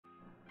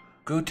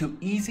go to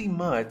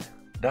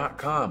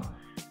easymud.com.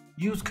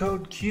 Use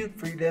code CUTE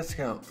for your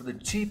discount for the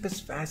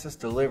cheapest, fastest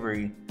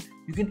delivery.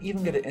 You can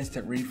even get an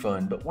instant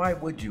refund, but why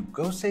would you?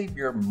 Go save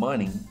your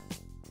money.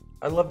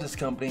 I love this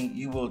company.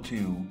 You will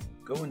too.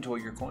 Go enjoy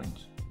your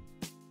coins.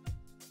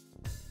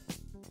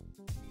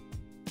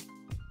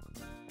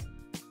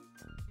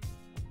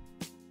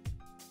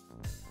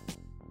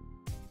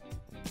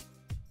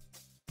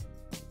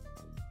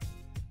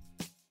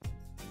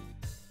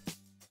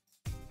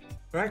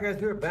 Alright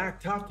guys, we're back.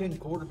 Top 10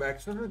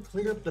 quarterbacks. So I'm going to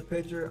clear up the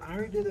picture. I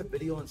already did a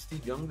video on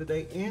Steve Young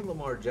today and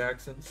Lamar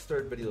Jackson. It's the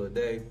third video of the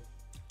day.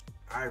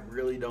 I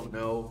really don't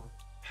know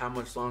how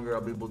much longer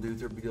I'll be able to do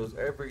 3 videos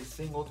every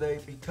single day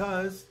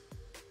because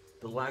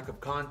the lack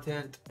of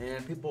content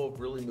and people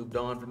have really moved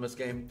on from this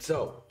game.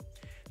 So,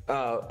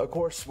 of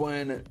course,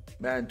 when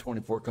Madden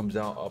 24 comes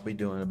out, I'll be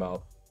doing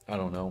about, I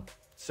don't know,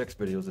 6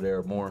 videos a day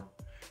or more.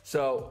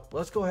 So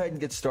let's go ahead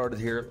and get started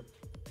here.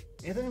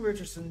 Anthony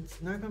Richardson's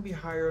not going to be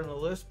higher on the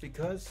list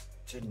because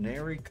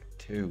generic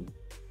 2.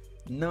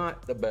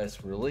 Not the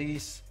best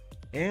release,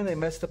 and they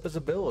messed up his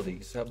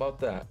abilities. How about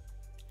that?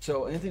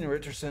 So Anthony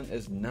Richardson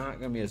is not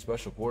going to be a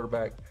special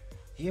quarterback.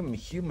 He had a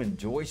human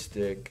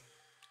joystick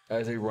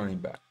as a running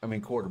back. I mean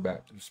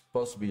quarterback. He's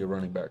supposed to be a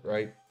running back,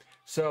 right?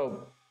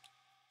 So,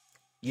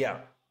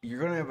 yeah, you're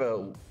going to have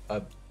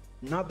a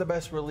not the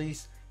best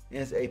release, and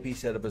his AP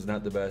setup is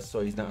not the best, so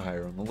he's not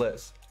higher on the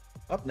list.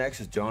 Up next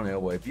is John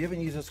Elway. If you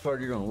haven't used this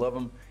card, you're going to love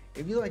him.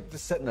 If you like to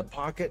set in the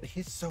pocket,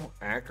 he's so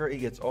accurate. He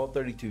gets all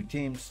 32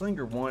 teams.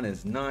 Slinger 1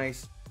 is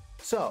nice.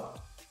 So,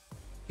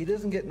 he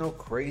doesn't get no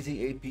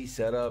crazy AP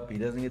setup. He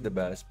doesn't get the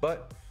best.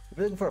 But if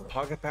you're looking for a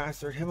pocket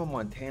passer, him and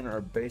Montana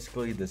are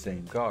basically the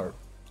same card.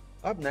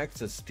 Up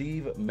next is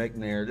Steve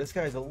McNair. This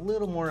guy's a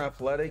little more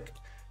athletic.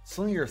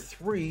 Slinger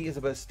 3 is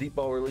the best deep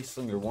ball release.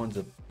 Slinger 1 is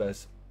the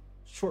best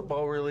short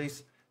ball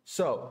release.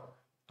 So,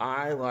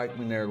 I like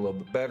McNair a little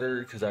bit better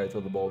because I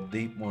throw the ball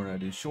deep more than I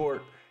do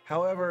short.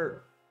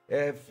 However,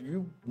 if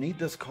you need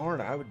this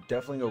card, I would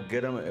definitely go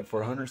get him.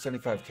 For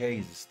 175K,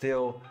 he's a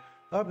steal.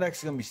 Up next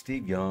is going to be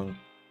Steve Young.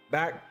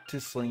 Back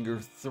to Slinger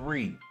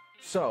 3.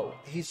 So,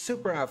 he's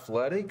super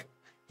athletic.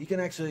 You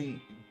can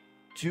actually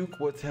juke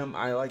with him.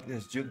 I like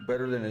his juke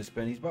better than his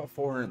spin. He's about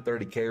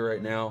 430K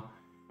right now.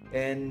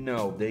 And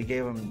no, they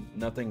gave him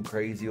nothing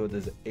crazy with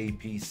his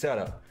AP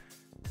setup.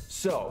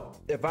 So,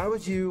 if I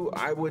was you,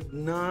 I would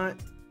not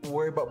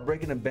worry about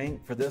breaking the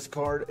bank for this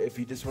card. If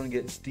you just want to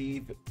get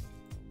Steve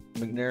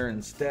McNair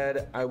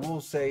instead, I will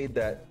say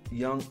that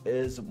Young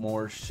is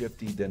more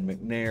shifty than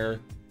McNair.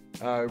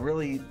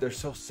 Really, they're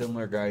so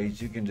similar,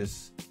 guys. You can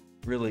just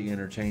really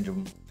interchange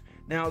them.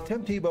 Now,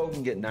 Tim Tebow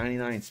can get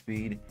 99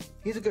 speed.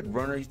 He's a good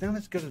runner. He's not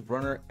as good a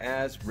runner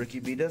as Ricky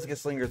B. He does get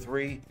Slinger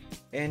 3,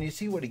 and you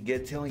see what he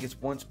gets. He only gets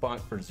 1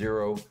 spot for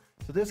 0.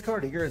 So this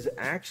card here is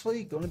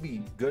actually going to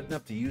be good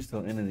enough to use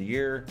till the end of the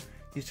year.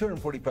 He's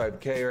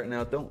 245K right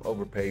now. Don't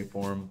overpay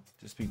for him.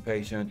 Just be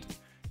patient.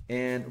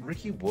 And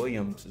Ricky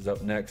Williams is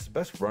up next.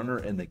 Best runner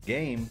in the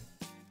game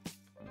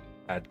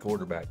at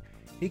quarterback.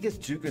 He gets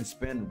juke and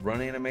spin run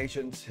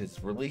animations.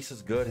 His release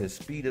is good. His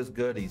speed is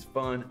good. He's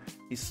fun.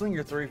 He's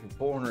Slinger 3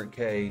 for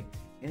 400K.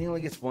 And he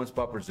only gets 1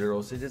 spot for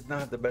 0. So he does not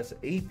have the best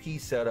AP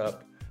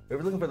setup. But if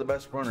you're looking for the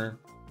best runner,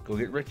 go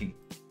get Ricky.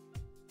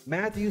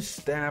 Matthew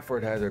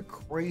Stafford has a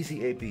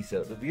crazy AP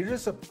setup. If you're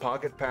just a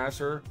pocket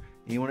passer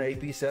and you want an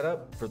AP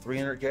setup for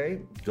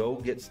 300K, go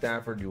get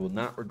Stafford. You will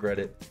not regret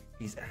it.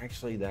 He's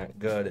actually that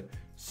good.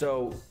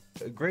 So,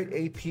 a great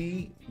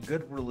AP,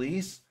 good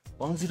release. As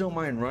long as you don't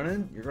mind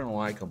running, you're going to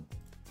like him.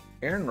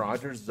 Aaron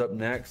Rodgers is up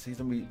next. He's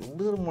going to be a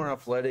little more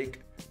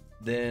athletic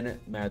than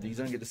Matthew. He's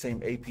going to get the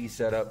same AP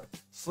setup.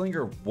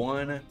 Slinger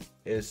 1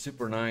 is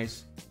super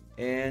nice.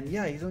 And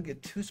yeah, he's going to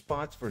get 2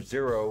 spots for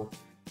 0.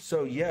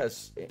 So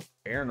yes,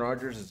 Aaron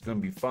Rodgers is going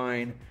to be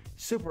fine.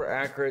 Super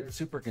accurate,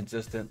 super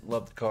consistent.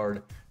 Love the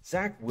card.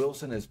 Zach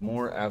Wilson is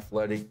more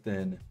athletic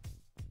than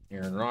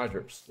Aaron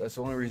Rodgers. That's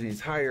the only reason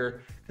he's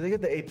higher, because they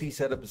get the AP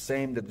setup the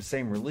same, did the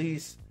same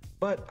release.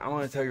 But I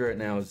want to tell you right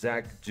now,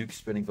 Zach juke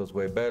spinning feels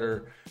way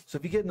better. So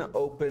if you get in an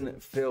open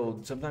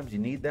field, sometimes you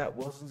need that.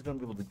 Wilson's going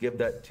to be able to give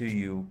that to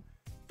you.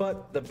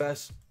 But the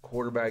best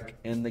quarterback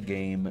in the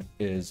game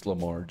is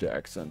Lamar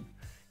Jackson.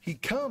 He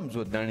comes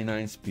with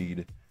 99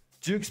 speed.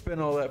 Juke spin,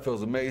 all that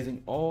feels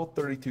amazing. All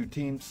 32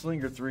 teams.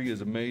 Slinger 3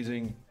 is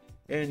amazing.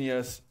 And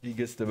yes, he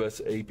gets the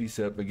best AP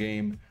setup of the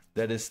game.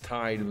 That is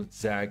tied with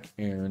Zach,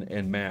 Aaron,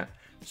 and Matt.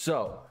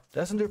 So,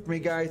 that's going to do it for me,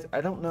 guys.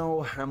 I don't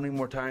know how many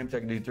more times I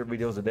can do 3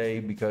 videos a day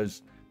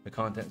because the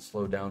content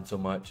slowed down so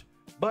much.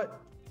 But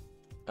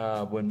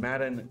when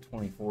Madden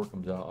 24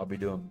 comes out, I'll be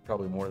doing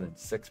probably more than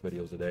 6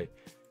 videos a day.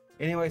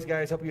 Anyways,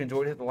 guys, hope you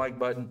enjoyed. Hit the like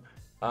button.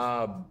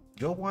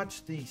 Go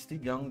watch the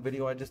Steve Young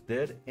video I just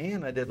did.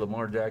 And I did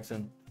Lamar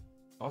Jackson.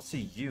 I'll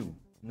see you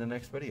in the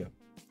next video.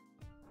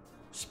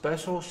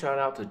 Special shout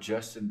out to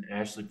Justin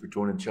and Ashley for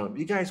joining the channel. If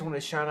you guys want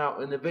a shout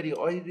out in the video,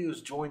 all you do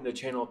is join the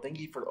channel.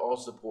 Thank you for all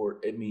support.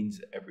 It means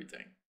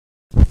everything.